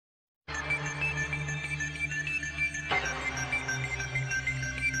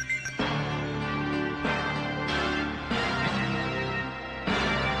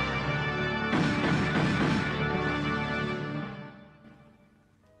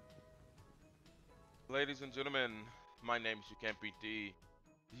Ladies and gentlemen, my name is You Can't Beat D.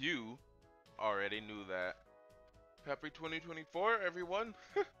 You already knew that. Happy 2024, everyone.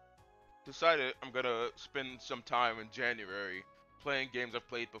 Decided I'm gonna spend some time in January playing games I've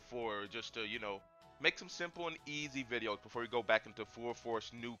played before just to, make some simple and easy videos before we go back into full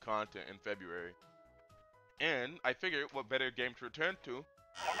force new content in February. And I figured what better game to return to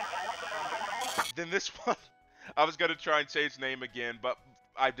than this one. I was gonna try and say its name again, but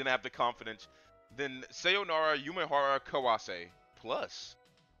I didn't have the confidence. Then Sayonara Umihara Kawase Plus.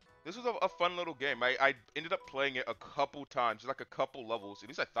 This was a fun little game. I ended up playing it a couple times, like a couple levels. At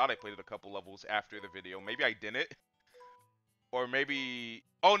least I thought I played it a couple levels after the video. Maybe I didn't. Or maybe...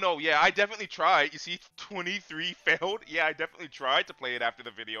 Oh no, yeah, I definitely tried. You see, 23 failed. Yeah, I definitely tried to play it after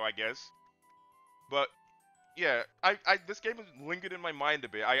the video, I guess. But, yeah, this game has lingered in my mind a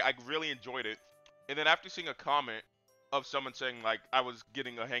bit. I really enjoyed it. And then after seeing a comment of someone saying, like, I was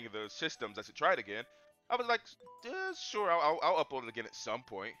getting a hang of the systems, I should try it again, I was like, sure, I'll upload it again at some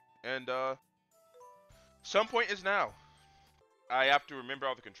point. And, some point is now. I have to remember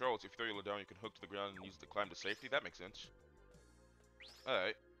all the controls. If you throw your down, you can hook to the ground and use the climb to safety. That makes sense.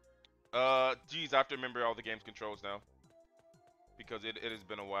 Alright. Geez, I have to remember all the game's controls now. Because it has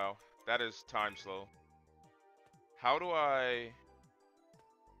been a while. That is time slow. How do I...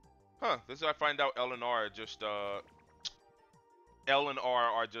 Huh, this is how I find out L and R are just, L and R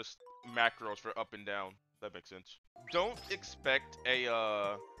are just macros for up and down. That makes sense. Don't expect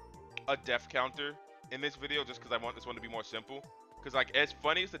a death counter in this video just because I want this one to be more simple. Because, like, as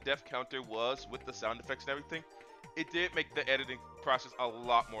funny as the death counter was with the sound effects and everything, it did make the editing process a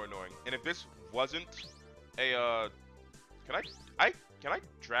lot more annoying. And if this wasn't a, can I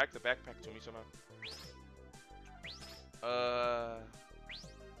drag the backpack to me somehow?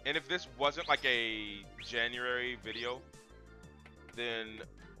 And if this wasn't like a January video, then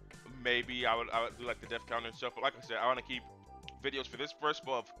maybe I would do like the death counter and stuff. But like I said, I want to keep videos for this first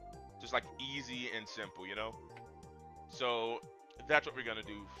month just like easy and simple, you know? So that's what we're gonna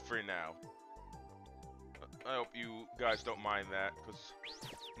do for now. I hope you guys don't mind that, because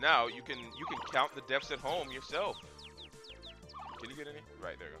now you can count the deaths at home yourself. Can you get any?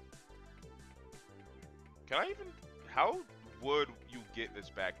 Right, there you go. Can I even... How would you get this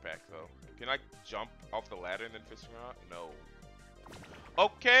backpack, though? Can I jump off the ladder and then fist around? No.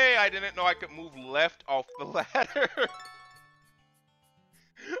 Okay, I didn't know I could move left off the ladder.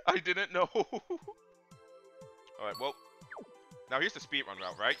 I didn't know. Alright, well. Now here's the speedrun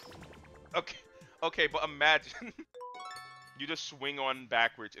route, right? Okay. Okay, but imagine you just swing on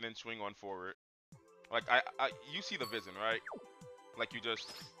backwards and then swing on forward. Like, you see the vision, right? Like, you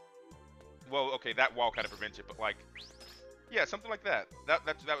just... Well, okay, that wall kind of prevents it, but like... Yeah, something like that. That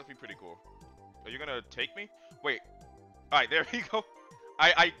would be pretty cool. Are you gonna take me? Wait. Alright, there you go.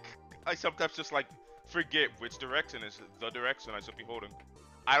 I sometimes just, like, forget which direction is the direction I should be holding.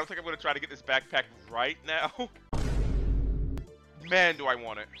 I don't think I'm gonna try to get this backpack right now. Man, do I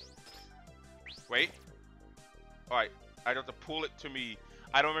want it. Wait. Alright. I have to pull it to me.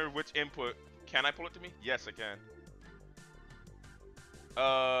 I don't remember which input. Can I pull it to me? Yes, I can.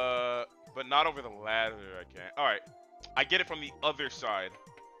 But not over the ladder, I can't. Alright. I get it from the other side.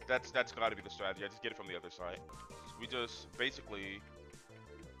 That's gotta be the strategy. I just get it from the other side. We just, basically...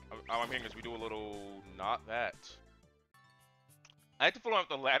 All I'm hearing is we do a little... Not that. I have to follow up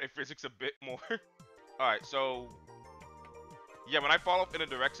the ladder physics a bit more. Alright, so... Yeah, when I fall off in a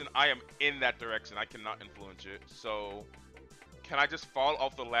direction, I am in that direction. I cannot influence it. So, can I just fall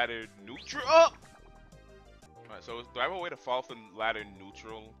off the ladder neutral? Oh! Alright, so do I have a way to fall off the ladder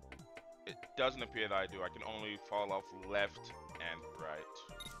neutral? It doesn't appear that I do. I can only fall off left and right.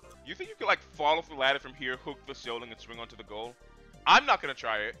 You think you could, like, fall off the ladder from here, hook the ceiling, and swing onto the goal? I'm not gonna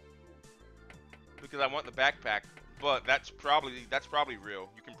try it. Because I want the backpack. But that's probably real.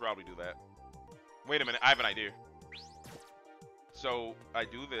 You can probably do that. Wait a minute, I have an idea. So, I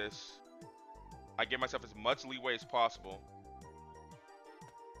do this. I give myself as much leeway as possible.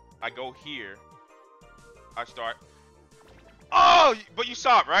 I go here. I start. Oh! But you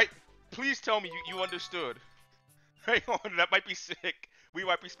saw it, right? Please tell me you understood. Hang on, that might be sick. We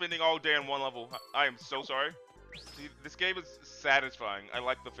might be spending all day on one level. I am so sorry. See, this game is satisfying. I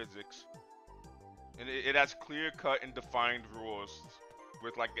like the physics. And it has clear-cut and defined rules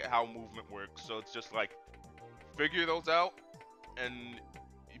with, like, how movement works. So it's just, like, figure those out. And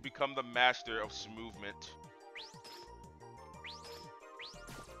you become the master of movement.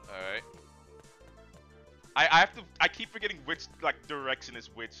 Alright. I keep forgetting which, like, direction is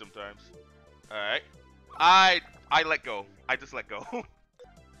which sometimes. Alright. I let go. I just let go.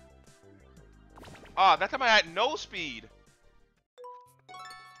 Ah, that time I had no speed.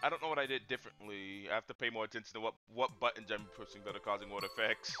 I don't know what I did differently. I have to pay more attention to what buttons I'm pushing that are causing what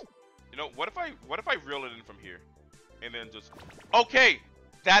effects. You know, what if I reel it in from here? And then just... Okay!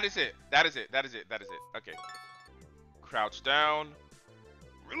 That is it. That is it. That is it. That is it. Okay. Crouch down.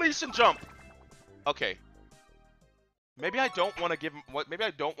 Release and jump! Okay. Maybe I don't want to give him... Maybe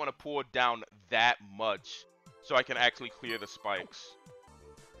I don't want to pull down that much so I can actually clear the spikes.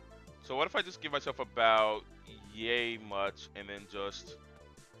 So what if I just give myself about yay much and then just...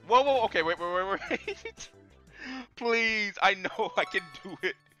 Whoa, whoa, okay, wait. Please, I know I can do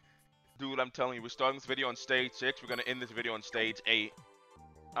it. Dude, I'm telling you, we're starting this video on stage 6. We're going to end this video on stage 8.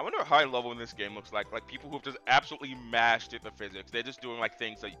 I wonder how high level in this game looks like. Like, people who've just absolutely mashed it, the physics. They're just doing, like,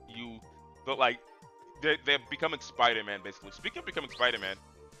 things that you... But, like, they're becoming Spider-Man, basically. Speaking of becoming Spider-Man,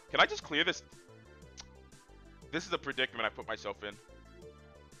 can I just clear this? This is a predicament I put myself in.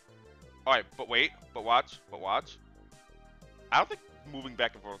 Alright, but wait. But watch. I don't think moving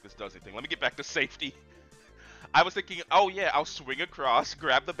back and forth this does anything. Let me get back to safety. I was thinking, oh yeah, I'll swing across,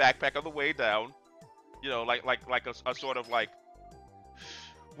 grab the backpack on the way down. You know, like a sort of like...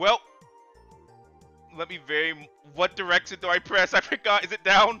 Well, let me what direction do I press? I forgot. Is it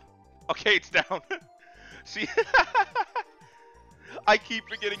down? Okay, it's down. See? I keep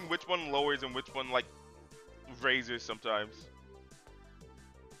forgetting which one lowers and which one, like, raises sometimes.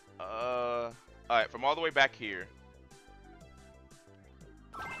 Alright, from all the way back here.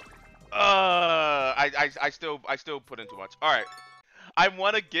 I still put in too much. Alright. I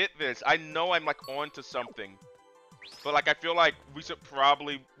want to get this. I know I'm, like, on to something. But, like, I feel like we should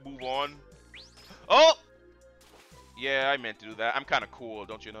probably move on. Oh! Yeah, I meant to do that. I'm kind of cool,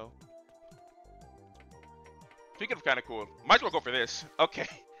 don't you know? Speaking of kind of cool, might as well go for this. Okay.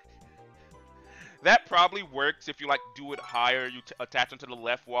 That probably works if you, like, do it higher. You attach onto the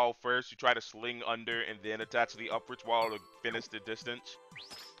left wall first. You try to sling under and then attach the upwards wall to finish the distance.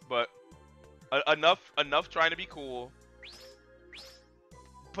 But enough trying to be cool.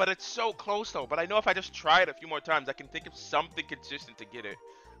 But it's so close, though. But I know if I just try it a few more times, I can think of something consistent to get it.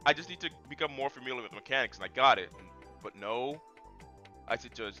 I just need to become more familiar with the mechanics, and I got it. But no, I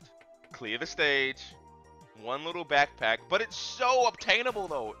should just clear the stage, one little backpack. But it's so obtainable,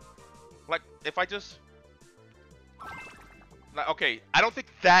 though. Like, if I just... Okay, I don't think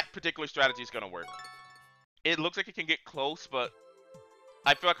that particular strategy is going to work. It looks like it can get close, but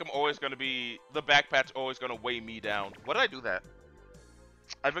I feel like I'm always going to be... The backpack's always going to weigh me down. What did I do that?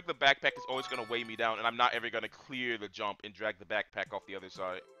 I think the backpack is always going to weigh me down, and I'm not ever going to clear the jump and drag the backpack off the other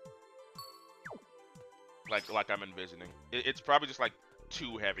side. Like I'm envisioning. It's probably just, like,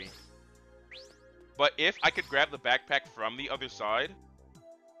 too heavy. But if I could grab the backpack from the other side,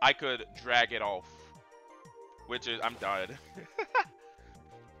 I could drag it off. Which is... I'm dead.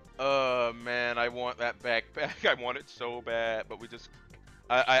 Man, I want that backpack. I want it so bad, but we just...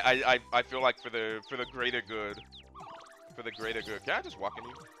 I feel like for the greater good... For the greater good. Can I just walk in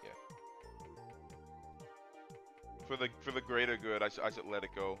you? Yeah. For the greater good, I should let it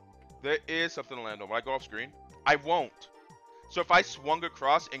go. There is something to land on. Will I go off screen? I won't. So if I swung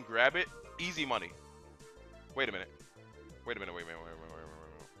across and grab it, easy money. Wait a minute. Wait.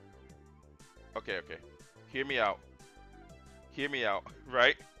 Okay. Hear me out.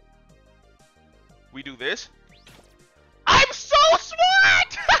 Right? We do this. I'm so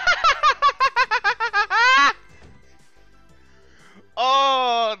smart!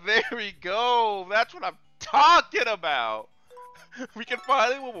 Oh, there we go. That's what I'm talking about. We can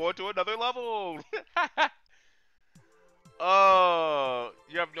finally move on to another level. Oh,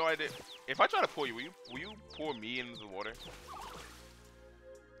 you have no idea. If I try to pull you, will you pour me into the water?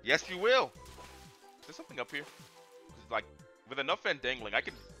 Yes, you will. There's something up here. Like, with enough dangling, I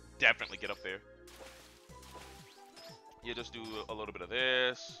can definitely get up there. You just do a little bit of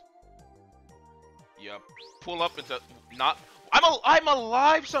this. Yep. Pull up into not. I'm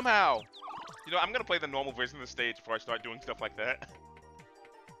alive somehow. You know, I'm gonna play the normal version of the stage before I start doing stuff like that.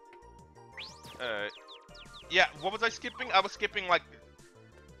 Yeah. What was I skipping? I was skipping like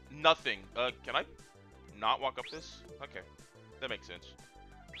nothing. Can I not walk up this? Okay, that makes sense.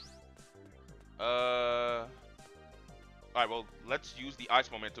 Alright, well, let's use the ice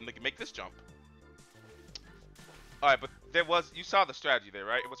momentum to make this jump. Alright, but you saw the strategy there,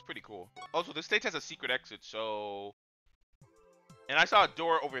 right? It was pretty cool. Also, this stage has a secret exit, so... And I saw a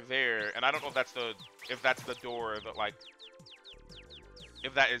door over there, and I don't know if that's the door that, like...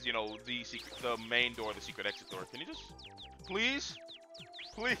 If that is, you know, the main door, the secret exit door. Can you just... Please?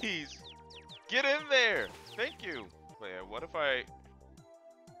 Please! Get in there! Thank you! Wait, what if I...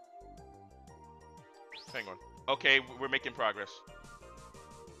 Hang on. Okay, we're making progress.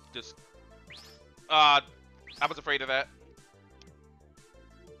 Just... I was afraid of that.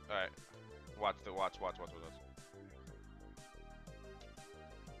 Alright. Watch.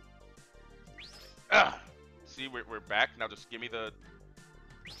 Ah! See, we're back. Now just give me the...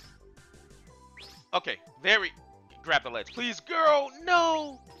 Okay, there we... Grab the ledge. Please, girl!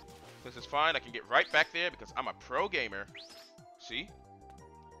 No! This is fine. I can get right back there because I'm a pro gamer. See?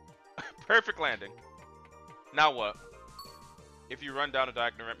 Perfect landing. Now what? If you run down a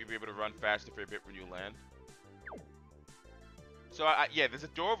diagonal ramp, you'll be able to run faster for a bit when you land. So, yeah, there's a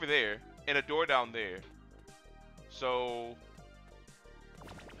door over there and a door down there. So...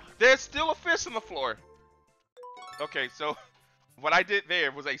 There's still a fist on the floor. Okay, so what I did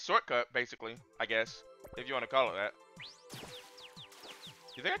there was a shortcut, basically, I guess, if you want to call it that.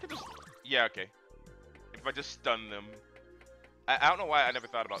 You think I could just... Yeah, okay. If I just stun them. I don't know why I never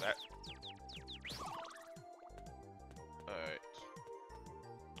thought about that. Alright.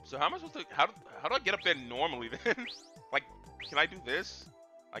 So how am I supposed to... How do I get up there normally then? Like, can I do this?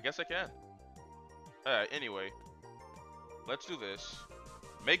 I guess I can. Alright, anyway. Let's do this.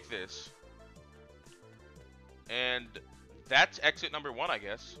 Make this. And that's exit number 1, I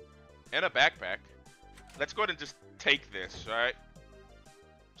guess. And a backpack. Let's go ahead and just take this, alright?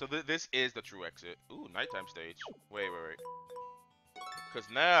 So this is the true exit. Ooh, nighttime stage. Wait. Because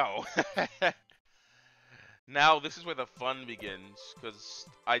now... now this is where the fun begins. Because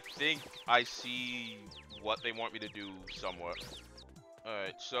I think I see what they want me to do somewhat.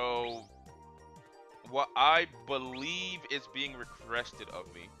 Alright, so... What I believe is being requested of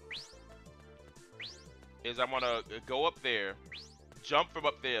me is I want to go up there, jump from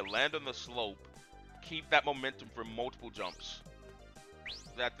up there, land on the slope, keep that momentum for multiple jumps.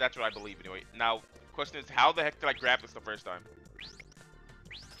 That's what I believe anyway. Now, question is, how the heck did I grab this the first time?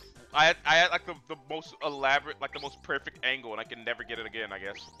 I had like the most elaborate, like the most perfect angle, and I can never get it again, I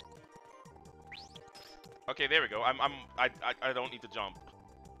guess. Okay, there we go. I don't need to jump.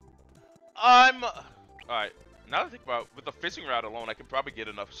 Alright, now that I think about it, with the fishing route alone, I can probably get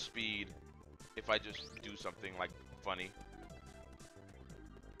enough speed if I just do something, like, funny.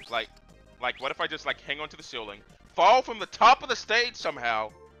 Like, what if I just, like, hang onto the ceiling, fall from the top of the stage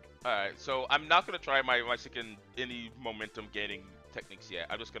somehow? Alright, so I'm not going to try my any momentum gaining techniques yet.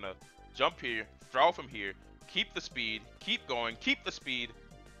 I'm just going to jump here, fall from here, keep the speed, keep going, keep the speed.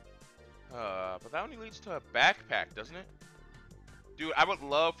 But that only leads to a backpack, doesn't it? Dude, I would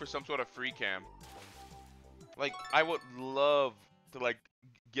love for some sort of free cam. Like, I would love to, like,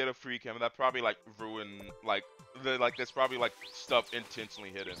 get a free cam. That probably, like, ruin, like, there's probably, like, stuff intentionally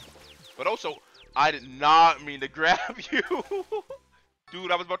hidden. But also, I did not mean to grab you.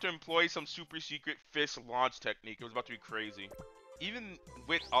 Dude, I was about to employ some super secret fish launch technique. It was about to be crazy. Even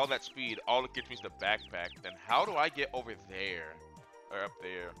with all that speed, all it gets me is the backpack. Then how do I get over there? Or up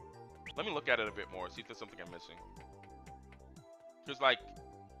there? Let me look at it a bit more, see if there's something I'm missing. Because, like,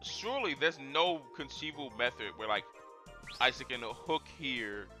 surely there's no conceivable method where, like, I can hook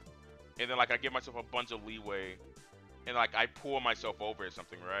here, and then, like, I give myself a bunch of leeway, and, like, I pull myself over or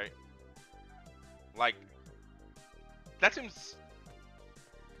something, right? Like, that seems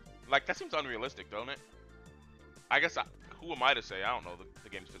unrealistic, don't it? I guess, who am I to say? I don't know the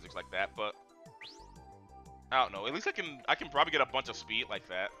game's physics like that, but I don't know. At least I can probably get a bunch of speed like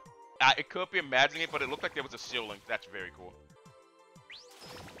that. It could be imagining it, but it looked like there was a ceiling. That's very cool.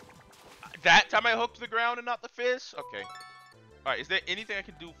 That time I hooked the ground and not the fish? Okay. Alright, is there anything I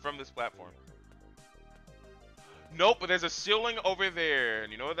can do from this platform? Nope, but there's a ceiling over there.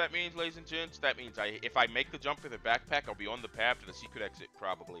 And you know what that means, ladies and gents? That means if I make the jump for the backpack, I'll be on the path to the secret exit,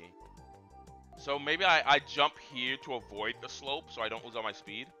 probably. So maybe I jump here to avoid the slope so I don't lose all my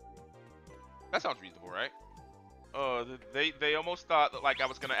speed. That sounds reasonable, right? They almost thought that, like, I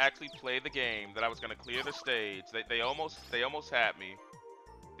was gonna actually play the game, that I was gonna clear the stage. They almost had me.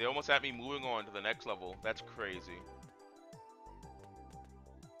 They almost had me moving on to the next level. That's crazy.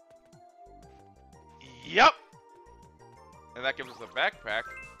 Yep! And that gives us a backpack.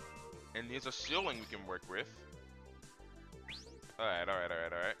 And here's a ceiling we can work with. Alright.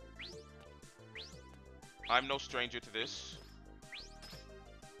 I'm no stranger to this.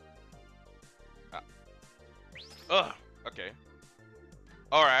 Ugh, okay.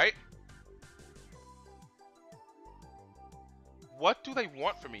 Alright. What do they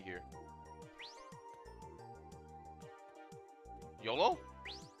want from me here? YOLO?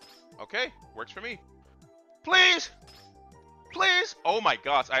 Okay, works for me. Please! Please! Oh my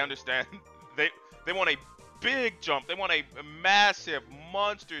gosh, I understand. They want a big jump. They want a massive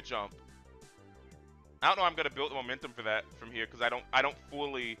monster jump. I don't know how I'm gonna build the momentum for that from here because I don't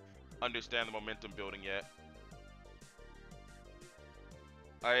fully understand the momentum building yet.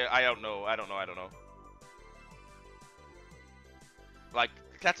 I don't know. Like,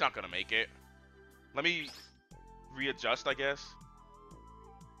 That's not gonna make it. Let me readjust, I guess.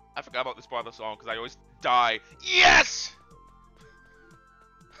 I forgot about this part of the song because I always die. Yes!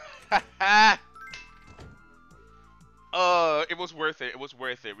 It was worth it. It was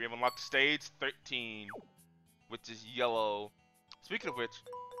worth it. We have unlocked stage 13, which is yellow. Speaking of which,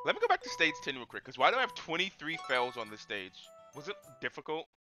 let me go back to stage 10 real quick, because why do I have 23 fails on this stage? Was it difficult?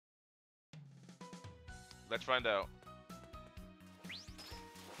 Let's find out.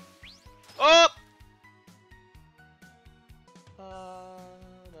 Oh!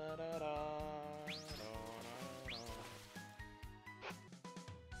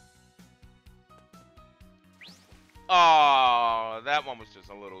 Oh, that one was just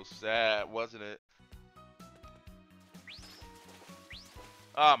a little sad, wasn't it?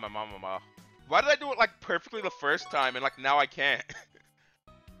 Oh, my mama. Why did I do it like perfectly the first time and like now I can't?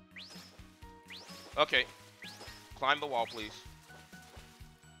 Okay. Climb the wall, please.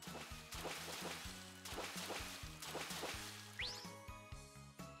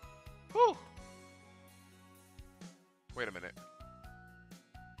 Whew. Wait a minute.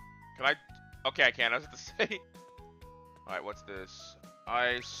 Can I? Okay, I can. I was about to say. Alright, what's this?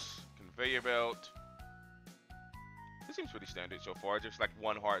 Ice, conveyor belt. This seems pretty standard so far. Just like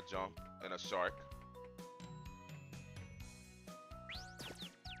one hard jump and a shark.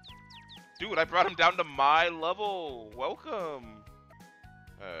 Dude, I brought him down to my level. Welcome.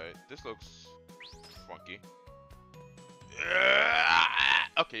 Alright, this looks funky.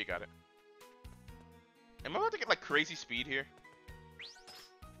 Okay, you got it. Am I about to get like crazy speed here?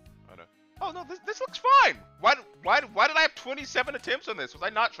 I don't. Oh no, this looks fine. Why did I have 27 attempts on this? Was I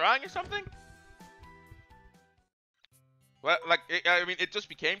not trying or something? Well, like I mean, it just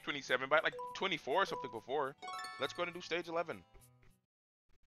became 27, but I had like 24 or something before. Let's go and do stage 11.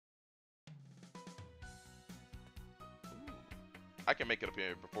 I can make it up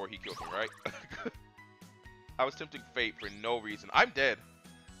here before he kills me, right? I was tempting fate for no reason. I'm dead.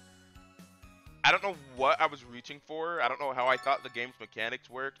 I don't know what I was reaching for. I don't know how I thought the game's mechanics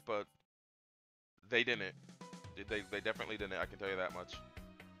worked, but they didn't. They definitely didn't. I can tell you that much.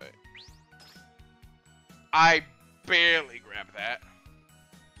 Okay. I barely grabbed that.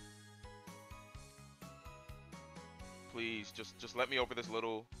 Please, just let me over this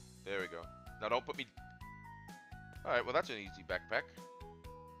little. There we go. Now don't put me. All right. Well, that's an easy backpack.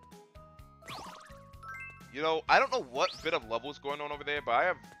 You know, I don't know what bit of level is going on over there,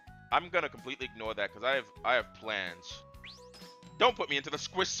 but I'm gonna completely ignore that because I have plans. Don't put me into the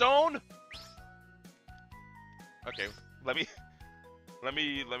squish zone. Okay, let me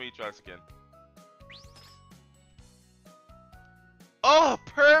try this again. Oh,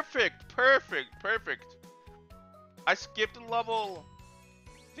 perfect. I skipped a level.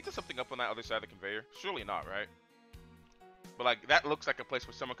 I think there's something up on that other side of the conveyor. Surely not, right? But like that looks like a place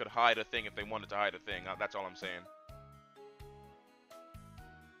where someone could hide a thing if they wanted to hide a thing. That's all I'm saying.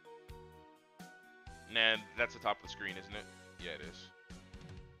 Nah, that's the top of the screen, isn't it? Yeah, it is.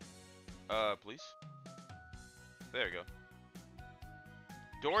 Please. There we go.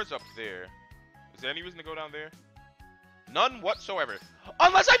 Door's up there. Is there any reason to go down there? None whatsoever.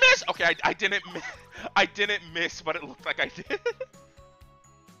 Unless I miss! Okay, I didn't miss. I didn't miss, but it looked like I did.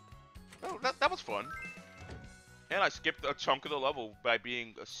 Oh, that was fun. And I skipped a chunk of the level by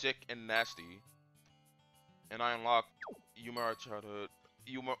being sick and nasty. And I unlocked Umihara childhood.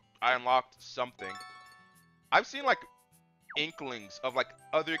 I unlocked something. I've seen like inklings of like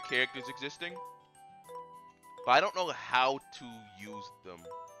other characters existing, but I don't know how to use them.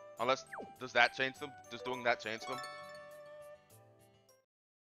 Unless, does that change them? Does doing that change them?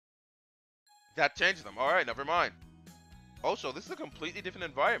 That changed them. Alright, never mind. Also, this is a completely different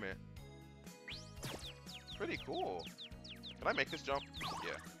environment. Pretty cool. Can I make this jump?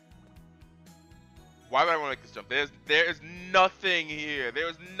 Yeah. Why would I want to make this jump? There is nothing here. There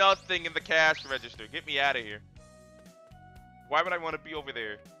is nothing in the cash register. Get me out of here. Why would I want to be over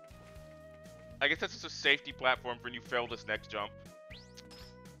there? I guess that's just a safety platform for when you fail this next jump.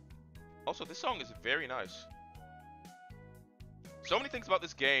 Also, this song is very nice. So many things about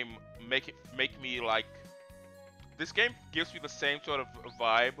this game make me like. This game gives me the same sort of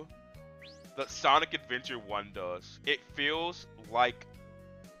vibe that Sonic Adventure 1 does. It feels like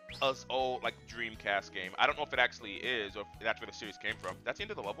a old like Dreamcast game. I don't know if it actually is or if that's where the series came from. That's the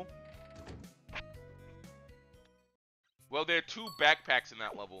end of the level. Well, there are 2 backpacks in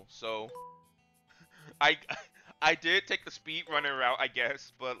that level, so I did take the speed runner route, I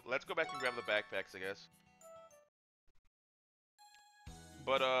guess, but let's go back and grab the backpacks, I guess.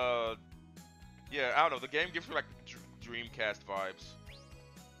 But yeah, I don't know. The game gives me like Dreamcast vibes.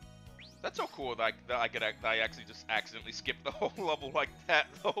 That's so cool that I actually just accidentally skipped the whole level like that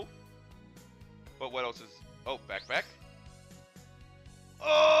though. But what else is? Oh, backpack.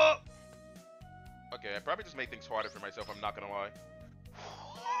 Oh. Okay, I probably just made things harder for myself. I'm not gonna lie.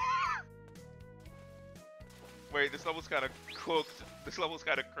 Wait, this level's kind of cooked. This level's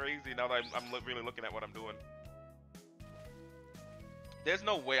kind of crazy now that I'm really looking at what I'm doing. There's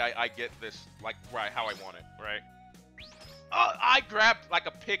no way I get this like right how I want it, right? Oh, I grabbed like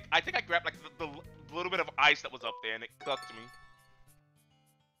a pick. I think I grabbed like the little bit of ice that was up there and it cooked me.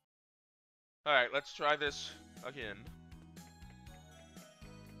 Alright, let's try this again.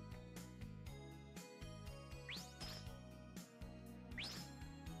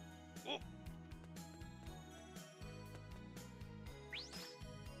 Ooh.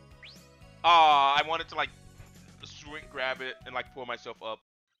 I wanted to like swing, grab it, and like pull myself up.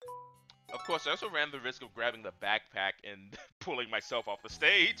 Of course, I also ran the risk of grabbing the backpack and pulling myself off the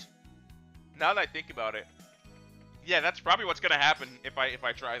stage. Now that I think about it, yeah, that's probably what's gonna happen if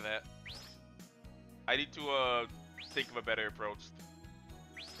I try that. I need to think of a better approach.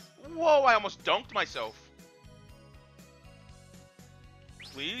 Whoa! I almost dunked myself.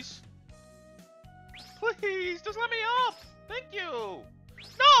 Please, please, just let me up. Thank you.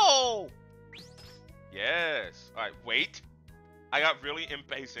 No. Yes. All right. Wait. I got really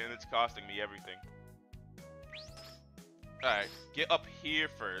impatient. It's costing me everything. Alright, get up here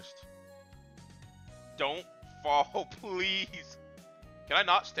first. Don't fall, please. Can I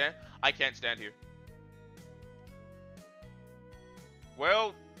not stand? I can't stand here.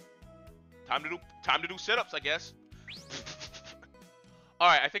 Well, time to do sit-ups, I guess.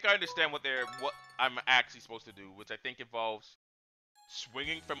 Alright, I think I understand what I'm actually supposed to do, which I think involves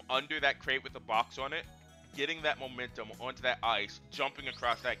swinging from under that crate with the box on it, getting that momentum onto that ice, jumping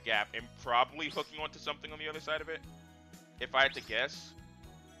across that gap, and probably hooking onto something on the other side of it. If I had to guess,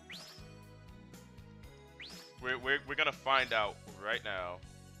 we're gonna find out right now.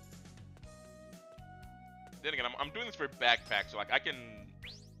 Then again, I'm doing this for backpack, so like I can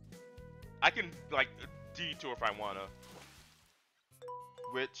like detour if I wanna,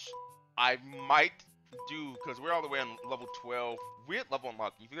 which I might do because we're all the way on level 12. We're at level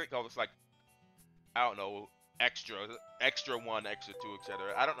unlock. You think all this like, I don't know, extra 1, extra 2,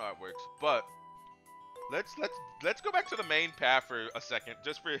 etc. I don't know how it works, but let's go back to the main path for a second,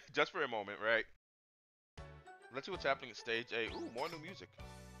 just for a moment, right? Let's see what's happening at stage A. Ooh, more new music.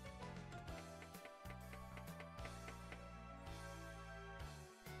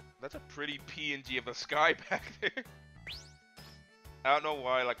 That's a pretty PNG of the sky back there. I don't know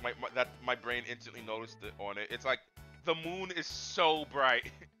why, like my brain instantly noticed it on it. It's like the moon is so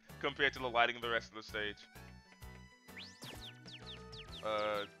bright compared to the lighting of the rest of the stage.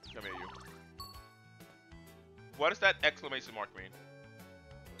 Come here, you. What does that exclamation mark mean?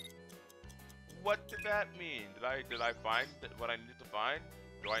 What did that mean? Did I find what I needed to find?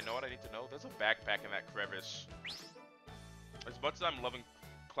 Do I know what I need to know? There's a backpack in that crevice. As much as I'm loving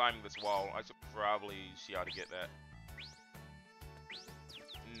climbing this wall, I should probably see how to get that.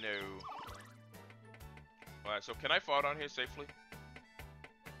 No. Alright, so can I fall down here safely?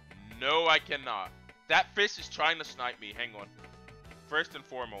 No, I cannot. That fish is trying to snipe me. Hang on. First and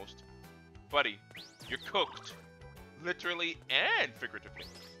foremost, buddy, you're cooked. Literally and figuratively.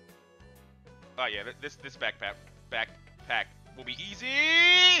 Oh yeah, this backpack will be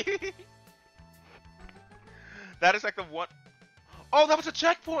easy. That is like the one. Oh, that was a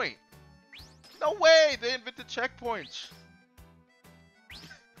checkpoint. No way, they invented checkpoints.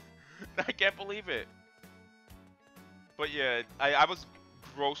 I can't believe it. But yeah, I was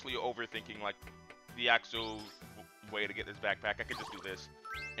grossly overthinking like the actual way to get this backpack. I could just do this,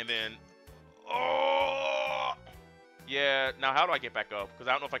 and then oh yeah. Now how do I get back up? Because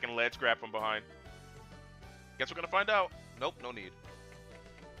I don't know if I can ledge grab from behind. Guess we're gonna find out. Nope, no need.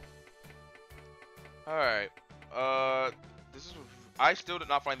 All right. This is. I still did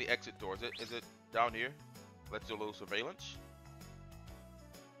not find the exit door. Is it down here? Let's do a little surveillance.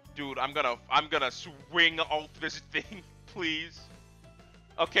 Dude, I'm gonna swing off this thing, please.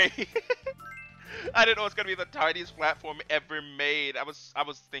 Okay. I didn't know it's gonna be the tiniest platform ever made. I was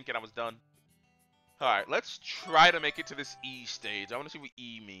thinking I was done. Alright, let's try to make it to this E stage. I wanna see what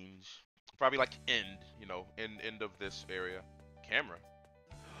E means. Probably like end, you know, end of this area. Camera.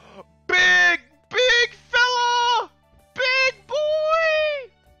 Big fella! Big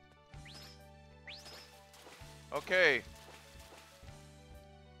boy! Okay.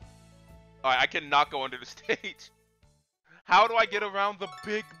 Alright, I cannot go under the stage. How do I get around the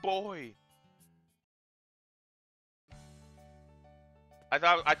big boy? I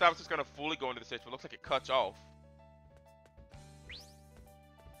thought I was just gonna fully go into the stage, but it looks like it cuts off.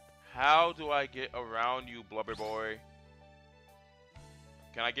 How do I get around you, blubber boy?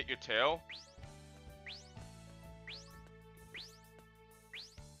 Can I get your tail?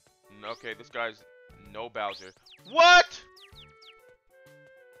 Okay, this guy's no Bowser. What?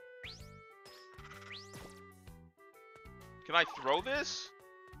 Can I throw this?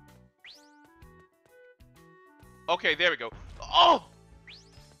 Okay, there we go. Oh!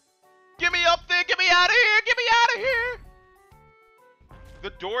 Get me up there! Get me out of here! Get me out of here! The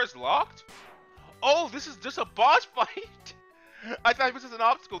door is locked? Oh, this is just a boss fight. I thought it was just an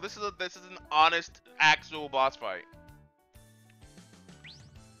obstacle. This is an honest, actual boss fight.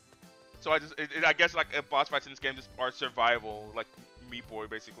 So I guess like boss fights in this game just are survival, like Meat Boy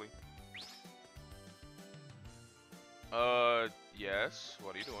basically. Yes.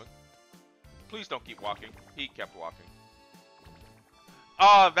 What are you doing? Please don't keep walking. He kept walking.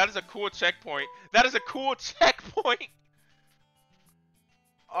 Oh, that is a cool checkpoint. That is a cool checkpoint.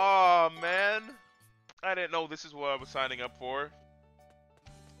 Oh man, I didn't know this is what I was signing up for.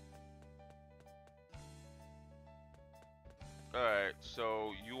 Alright,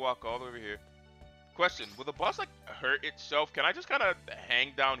 so you walk all the way over here. Question, will the boss like hurt itself? Can I just kind of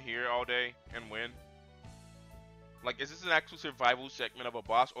hang down here all day and win? Like, is this an actual survival segment of a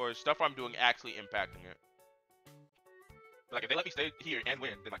boss, or is stuff I'm doing actually impacting it? Like, if they let me stay here and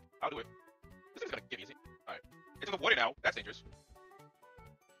win, then like, I'll do it. This thing's gonna get easy. Alright. It's in the water now. That's dangerous.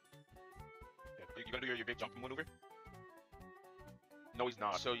 Okay. You gonna do your big jumping maneuver? No, he's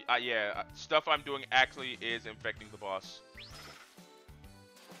not. So, yeah, stuff I'm doing actually is infecting the boss.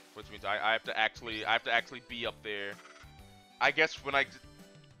 Which means I have to actually be up there. I guess when I...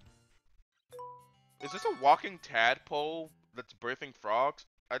 Is this a walking tadpole that's birthing frogs?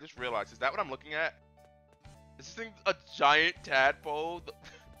 I just realized. Is that what I'm looking at? Is this thing a giant tadpole?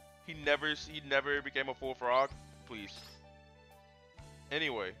 He never became a full frog? Please.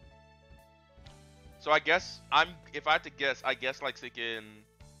 Anyway. So I guess if I had to guess, I guess like thinking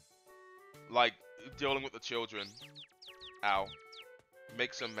like dealing with the children. Ow.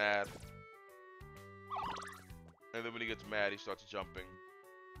 Makes him mad. And then when he gets mad, he starts jumping.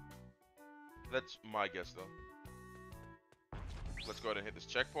 That's my guess, though. Let's go ahead and hit this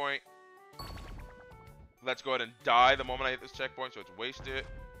checkpoint. Let's go ahead and die the moment I hit this checkpoint, so it's wasted.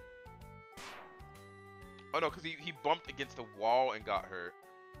 Oh, no, because he bumped against the wall and got hurt.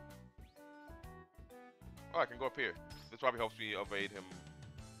 Oh, I can go up here. This probably helps me evade him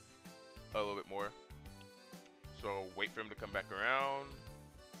a little bit more. So, wait for him to come back around.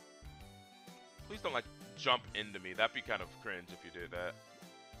 Please don't, like, jump into me. That'd be kind of cringe if you did that.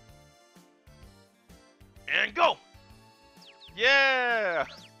 And go! Yeah!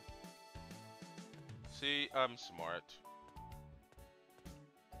 See, I'm smart.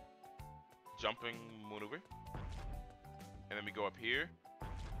 Jumping maneuver. And then we go up here.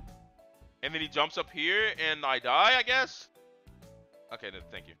 And then he jumps up here and I die, I guess? Okay, then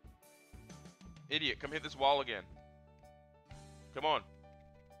thank you. Idiot, come hit this wall again. Come on.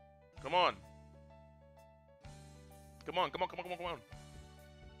 Come on. Come on, come on, come on, come on, come on.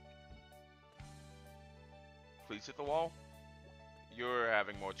 Please hit the wall. You're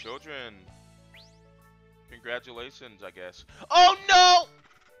having more children. Congratulations, I guess. Oh no!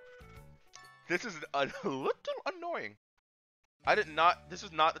 This is a little annoying. This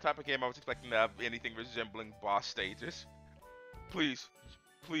is not the type of game I was expecting to have anything resembling boss stages. Please.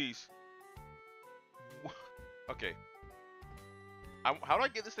 Please. Okay. How do I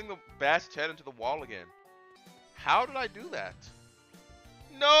get this thing to bash its head into the wall again? How did I do that?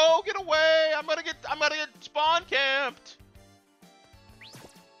 No, get away! I'm gonna get spawn camped.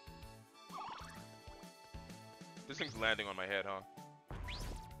 This thing's landing on my head, huh?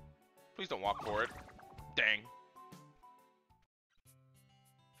 Please don't walk for it. Dang.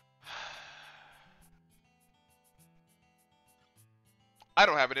 I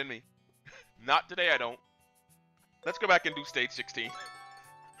don't have it in me. Not today, I don't. Let's go back and do stage 16.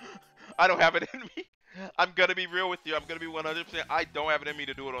 I don't have it in me. I'm gonna be real with you. I'm gonna be 100%. I don't have it in me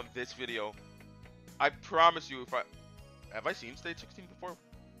to do it on this video. I promise you, have I seen stage 16 before?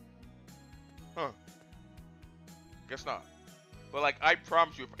 Huh. Guess not. But like, I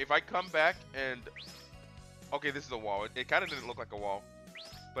promise you, if I come back and... Okay, this is a wall. It kind of didn't look like a wall.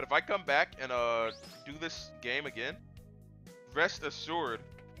 But if I come back and do this game again, rest assured,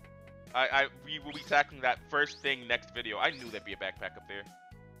 we will be tackling that first thing next video. I knew there'd be a backpack up there.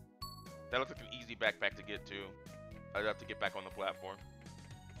 That looks like an easy backpack to get to. I'd have to get back on the platform.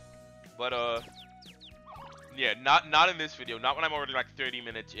 But yeah, not in this video. Not when I'm already like 30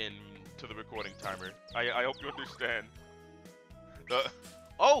 minutes in to the recording timer. I hope you understand.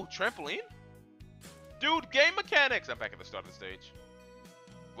 Oh, trampoline? Dude, game mechanics! I'm back at the start of the stage.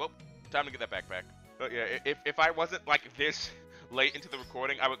 well, time to get that backpack. But yeah, if I wasn't like this late into the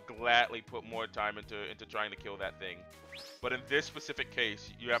recording, I would gladly put more time into trying to kill that thing. But in this specific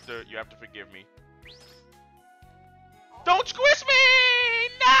case, you have to forgive me. Don't squish me!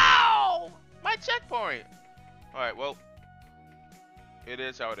 No! My checkpoint. All right, well, it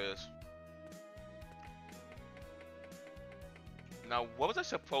is how it is. Now, what was I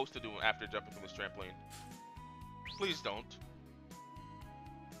supposed to do after jumping from this trampoline? Please don't.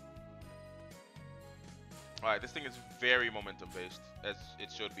 Alright, this thing is very momentum based, as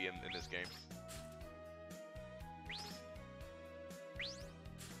it should be in this game.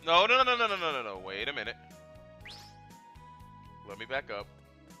 No, no, wait a minute. Let me back up.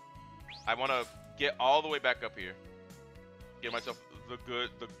 I want to get all the way back up here. Give myself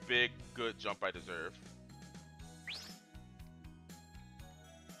the big, good jump I deserve.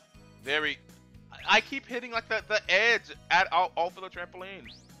 I keep hitting like the edge at all for the trampoline.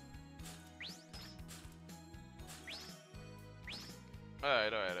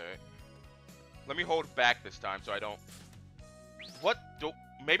 Alright. Let me hold back this time so I don't...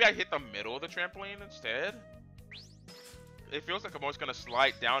 Maybe I hit the middle of the trampoline instead? It feels like I'm always gonna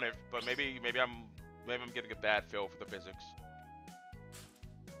slide down it, but maybe I'm getting a bad feel for the physics.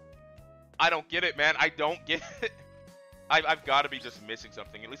 I don't get it, man. I don't get it. I've got to be just missing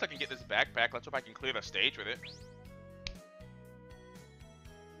something. At least I can get this backpack. Let's hope I can clear the stage with it.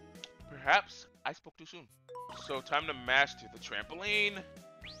 Perhaps I spoke too soon. So time to master the trampoline.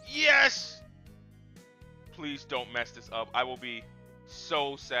 Yes! Please don't mess this up. I will be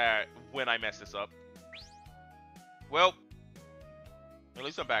so sad when I mess this up. Well, at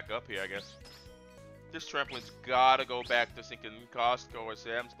least I'm back up here, I guess. This trampoline's gotta go back to sinking Costco or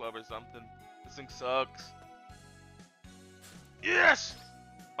Sam's Club or something. This thing sucks. Yes!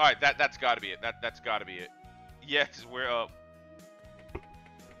 Alright, that's gotta be it. That's gotta be it. Yes, we're up.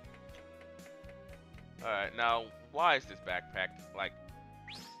 Alright, now, why is this backpack, like...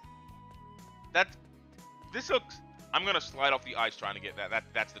 This looks... I'm gonna slide off the ice trying to get that.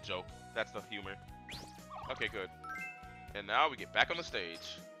 That's the joke. That's the humor. Okay, good. And now we get back on the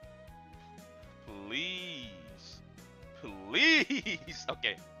stage. Please. Please!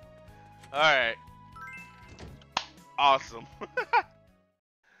 Okay. Alright. Awesome.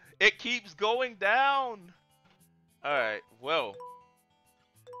 It keeps going down. Alright, well.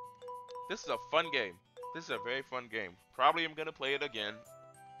 This is a fun game. This is a very fun game. Probably am gonna play it again.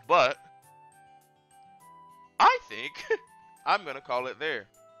 But I think I'm gonna call it there.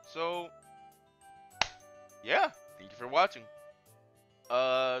 So yeah, thank you for watching.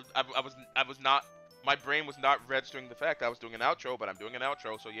 I was not, my brain was not registering the fact I was doing an outro, but I'm doing an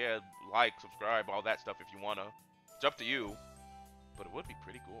outro, so yeah, like, subscribe, all that stuff if you wanna. It's up to you, but it would be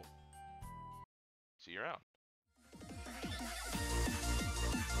pretty cool. See you around.